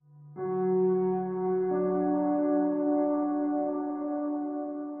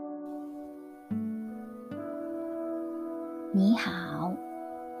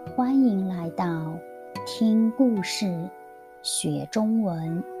欢迎来到听故事学中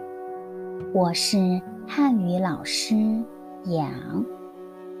文，我是汉语老师杨。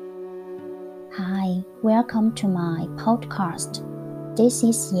Hi, welcome to my podcast. This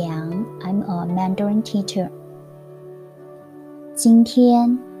is Yang. I'm a Mandarin teacher. 今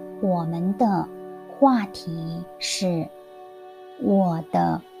天我们的话题是我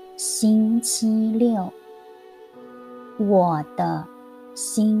的星期六。我的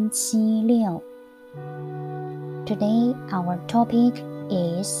星期六。Today our topic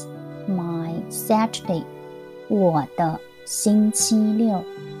is my Saturday. 我的星期六。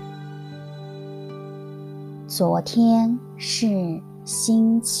昨天是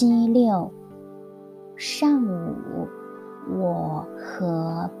星期六，上午我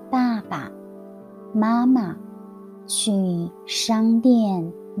和爸爸妈妈去商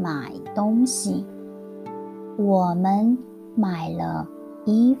店买东西。我们买了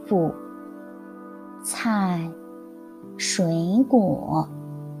衣服、菜、水果，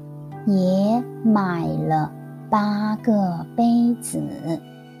也买了8个杯子。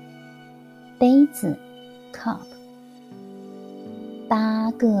杯子 cup，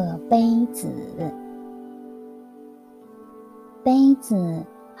 8个杯子。杯子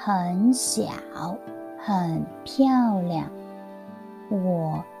很小，很漂亮，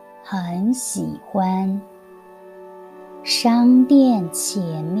我很喜欢。商店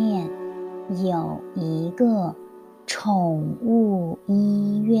前面有一个宠物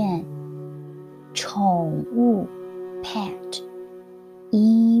医院，宠物 pet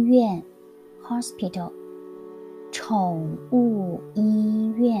医院 hospital 宠物医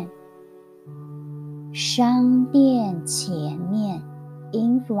院。商店前面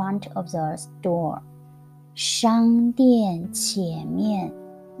in front of the store 商店前面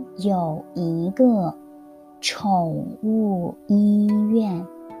有一个宠物医院，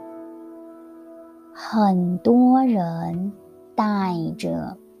很多人带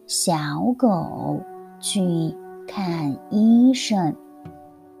着小狗去看医生。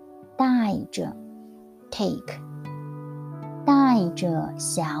带着 take 带着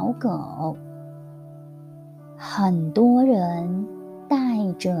小狗，很多人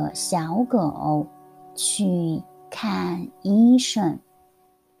带着小狗去看医生。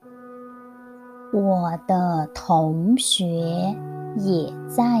我的同学也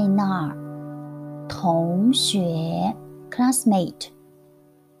在那儿。同学 classmate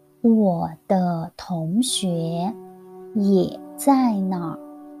我的同学也在那儿。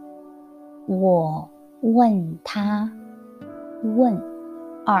我问他，问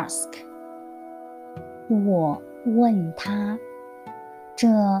ask 我问他，这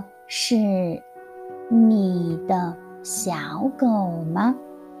是你的小狗吗？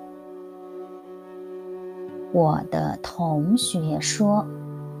我的同学说，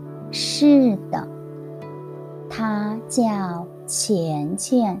是的，它叫钱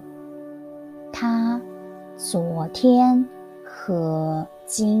钱，它昨天和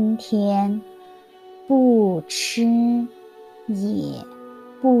今天不吃也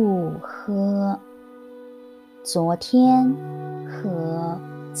不喝。昨天和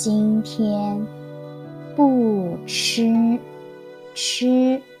今天不吃，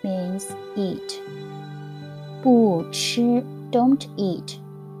吃 means eat， 不吃 don't eat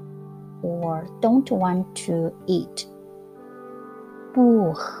or don't want to eat。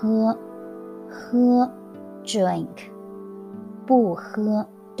 不喝，喝 drink， 不喝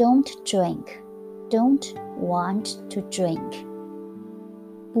don't drink， don't want to drink。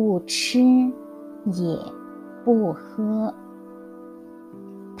 不吃也不喝。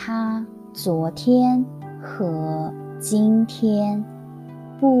他昨天和今天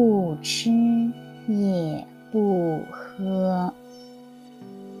不吃也不喝。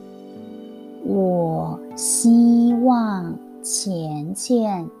我希望钱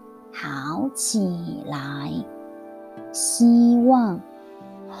钱好起来。希望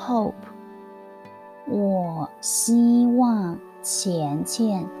hope 我希望钱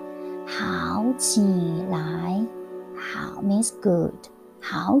钱好起来。好 means good，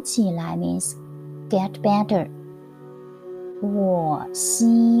 好起来 means get better。我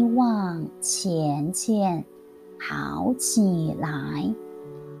希望钱钱好起来。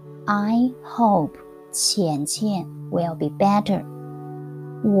I hope 钱钱 will be better。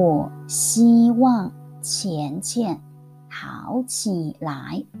 我希望钱钱好起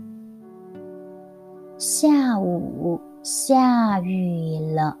来。下午下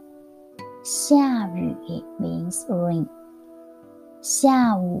雨了。下雨 means rain。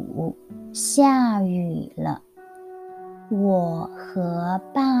 下午下雨了。我和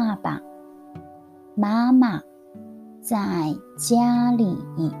爸爸妈妈在家里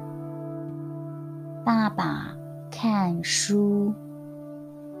爸爸看书，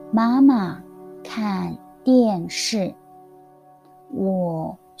妈妈看电视。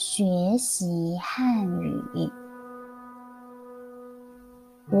我学习汉语。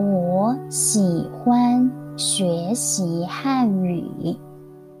我喜欢学习汉语。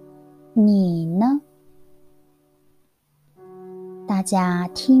你呢？大家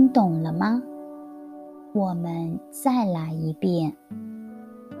听懂了吗？我们再来一遍。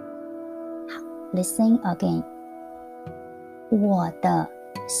好 ，Listen again。我的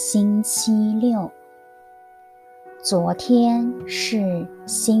星期六。昨天是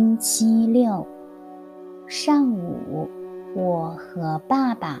星期六，上午我和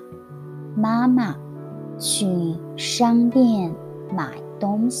爸爸妈妈去商店买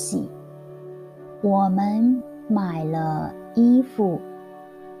东西。我们买了衣服、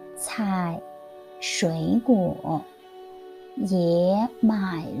菜、水果，也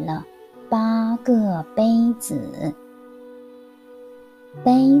买了8个杯子。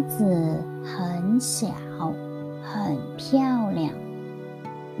杯子很小，很漂亮，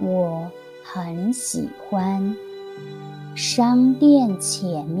我很喜欢。商店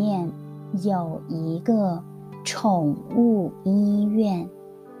前面有一个宠物医院，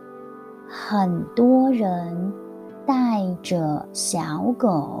很多人带着小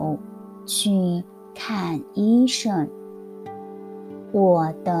狗去看医生。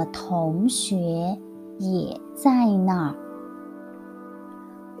我的同学也在那儿。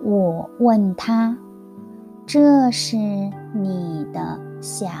我问他，这是你的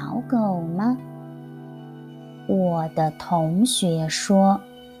小狗吗？我的同学说，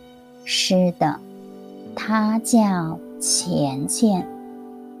是的，它叫钱钱。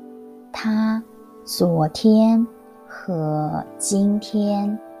它昨天和今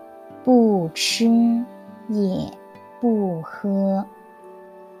天不吃也不喝。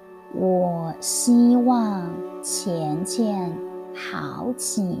我希望钱钱好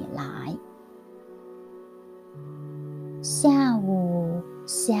起来。下午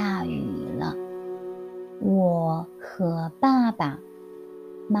下雨了，我和爸爸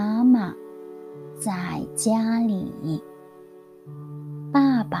妈妈在家里。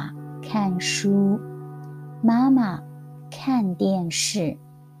爸爸看书，妈妈看电视，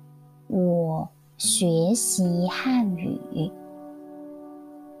我学习汉语。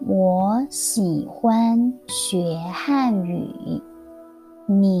我喜欢学汉语，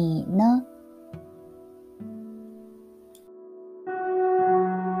你呢？